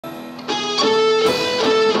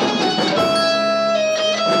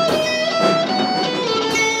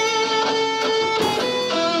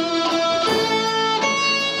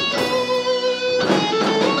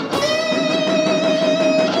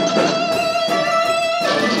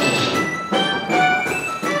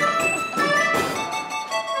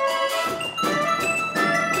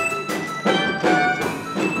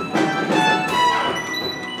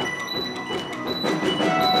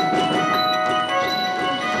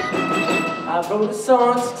I wrote a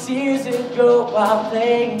song 6 years ago while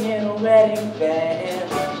playing in a wedding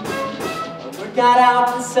band. Word got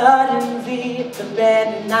out and suddenly the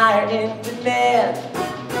band and I are in demand.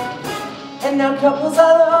 And now couples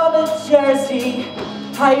all over Jersey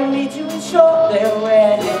hire me to ensure their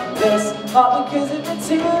wedding. This all because of the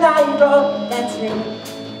tune I wrote. That tune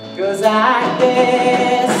goes like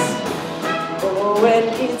this. Oh, when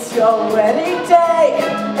it's your wedding day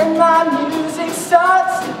and my music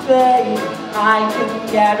starts to play, I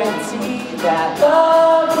can guarantee that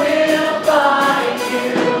love will find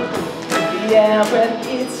you. Yeah, when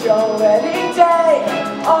it's your wedding day,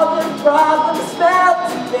 all the problems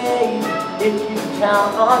melt away. If you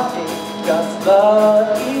count on me, 'cause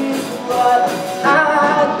love is what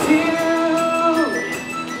I do.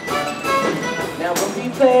 Now when we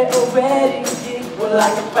play a wedding gig, we're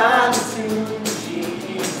like a fine sushi.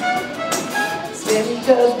 Steady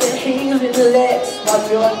does the healing legs while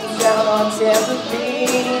you're down on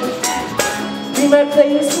tambourine. We might play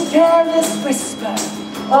you some careless whisper,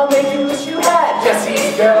 or make you wish you had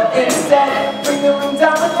Jesse's girl instead. Bring the room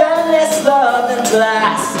down with endless love and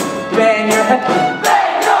blast. Bang your head,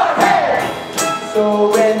 bang your head. So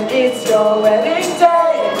when it's your wedding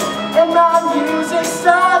day and my music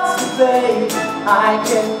starts to play, I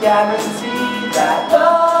can guarantee that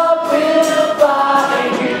love will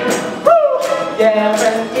find you. Woo! Yeah,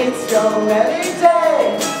 when it's your wedding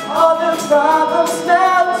day, all the problems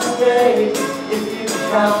melt away. If you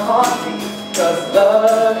count on me, 'cause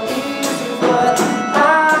love is what I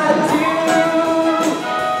do.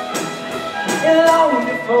 And long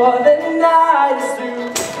before the night is through,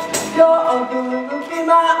 your uncle will be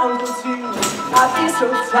my uncle too. I'll be so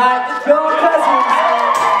tight with your cousins.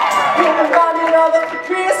 You'll remind me of it for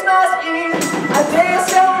Christmas Eve. I dance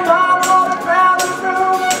your mom all around the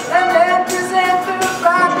room and then present the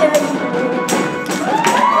bride and groom.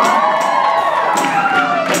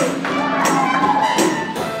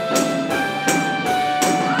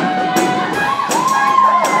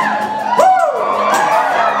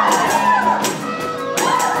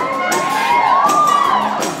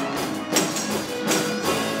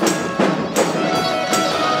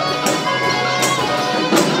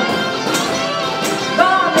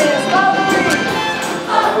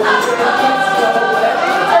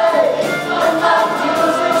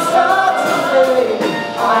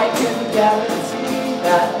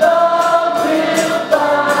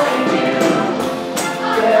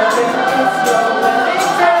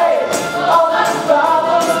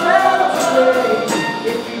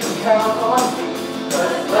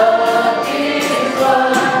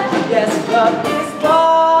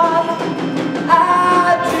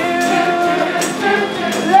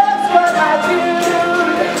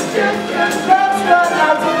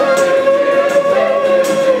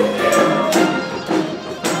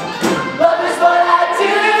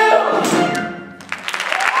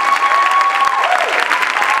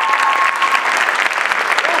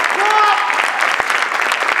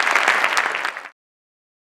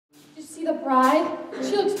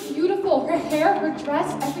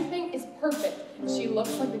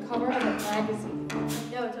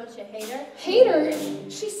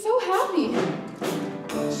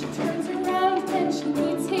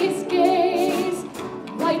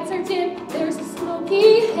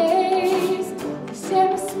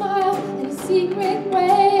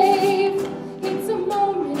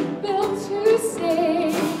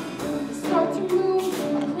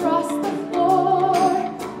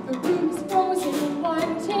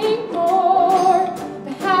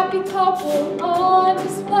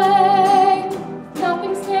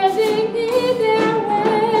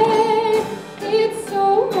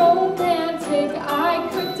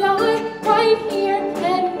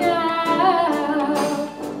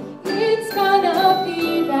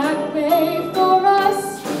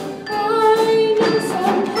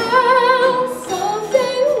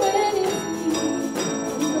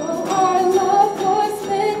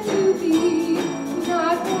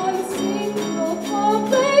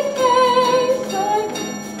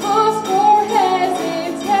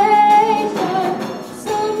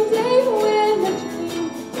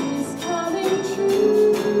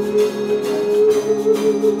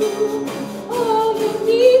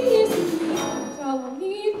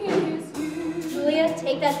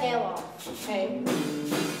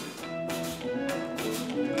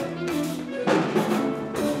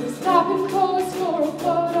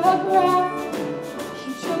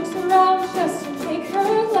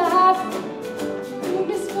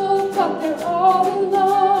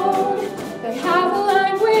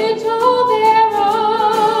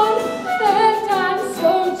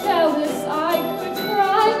 Jealous, I could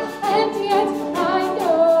cry, and yet I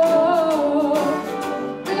know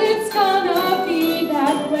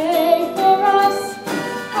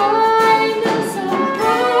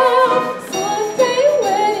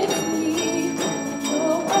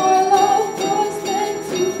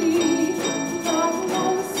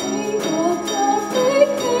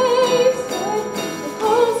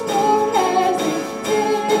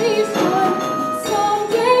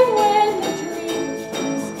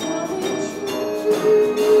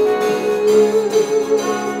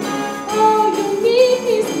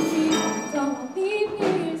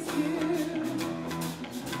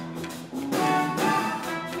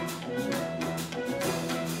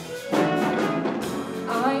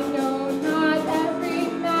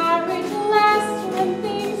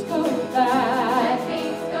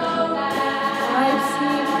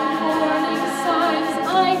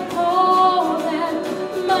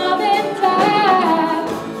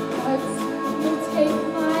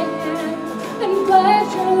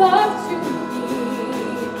love to